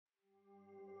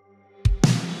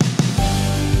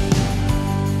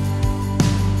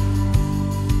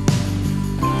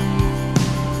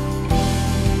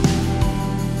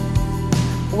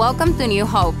Welcome to New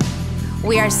Hope.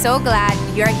 We are so glad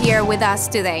you're here with us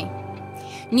today.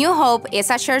 New Hope is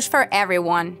a church for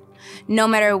everyone. No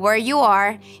matter where you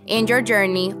are in your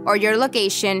journey or your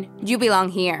location, you belong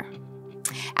here.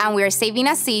 And we are saving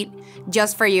a seat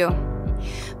just for you.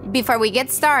 Before we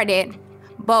get started,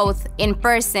 both in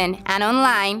person and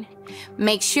online,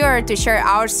 make sure to share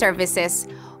our services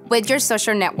with your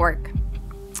social network.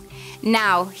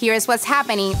 Now, here's what's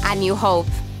happening at New Hope.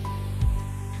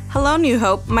 Hello, New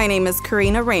Hope. My name is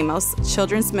Karina Ramos,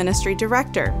 Children's Ministry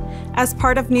Director. As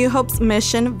part of New Hope's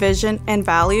mission, vision, and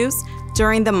values,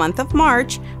 during the month of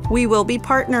March, we will be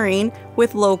partnering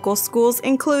with local schools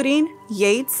including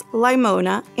Yates,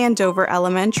 Limona, and Dover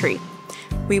Elementary.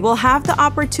 We will have the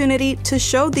opportunity to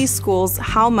show these schools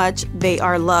how much they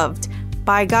are loved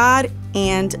by God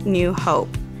and New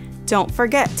Hope. Don't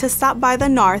forget to stop by the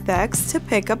Narthex to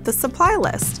pick up the supply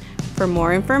list. For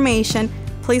more information,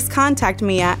 please contact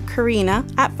me at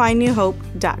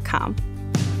karina@findnewhope.com.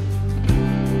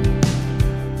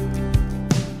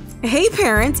 Hey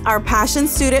parents, our Passion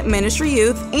Student Ministry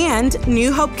Youth and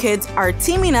New Hope Kids are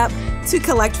teaming up to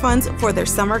collect funds for their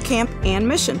summer camp and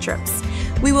mission trips.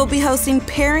 We will be hosting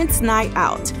Parents Night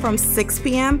Out from 6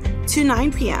 p.m. to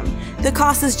 9 p.m. The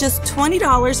cost is just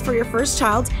 $20 for your first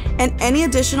child, and any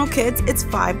additional kids, it's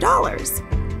 $5.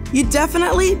 You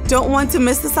definitely don't want to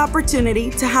miss this opportunity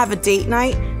to have a date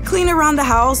night, clean around the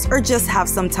house, or just have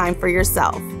some time for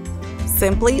yourself.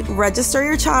 Simply register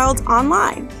your child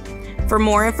online. For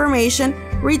more information,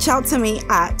 reach out to me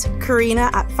at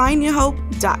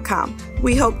karina@findnewhope.com.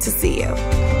 We hope to see you.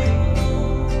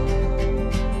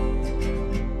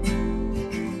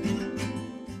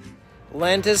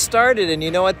 Lent has started, and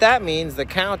you know what that means. The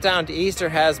countdown to Easter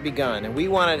has begun, and we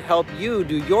want to help you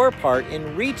do your part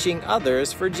in reaching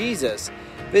others for Jesus.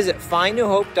 Visit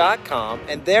findnewhope.com,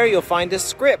 and there you'll find a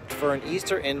script for an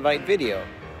Easter invite video.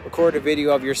 Record a video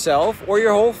of yourself or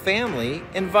your whole family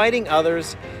inviting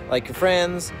others like your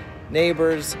friends,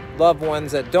 neighbors, loved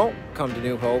ones that don't come to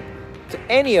New Hope to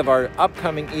any of our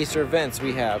upcoming Easter events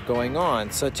we have going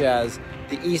on, such as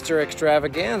the Easter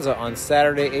Extravaganza on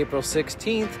Saturday, April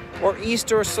 16th, or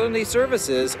Easter Sunday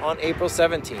services on April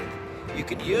 17th. You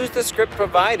can use the script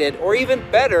provided, or even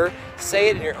better, say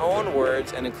it in your own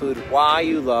words and include why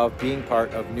you love being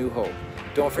part of New Hope.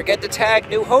 Don't forget to tag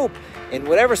New Hope in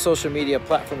whatever social media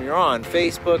platform you're on,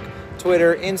 Facebook,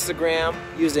 Twitter, Instagram,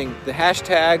 using the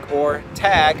hashtag or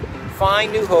tag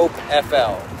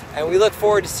FindNewHopeFL. And we look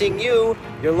forward to seeing you,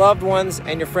 your loved ones,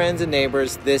 and your friends and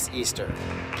neighbors this Easter.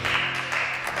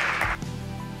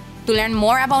 To learn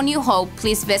more about New Hope,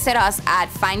 please visit us at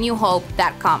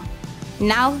findnewhope.com.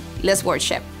 Now, let's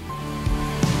worship.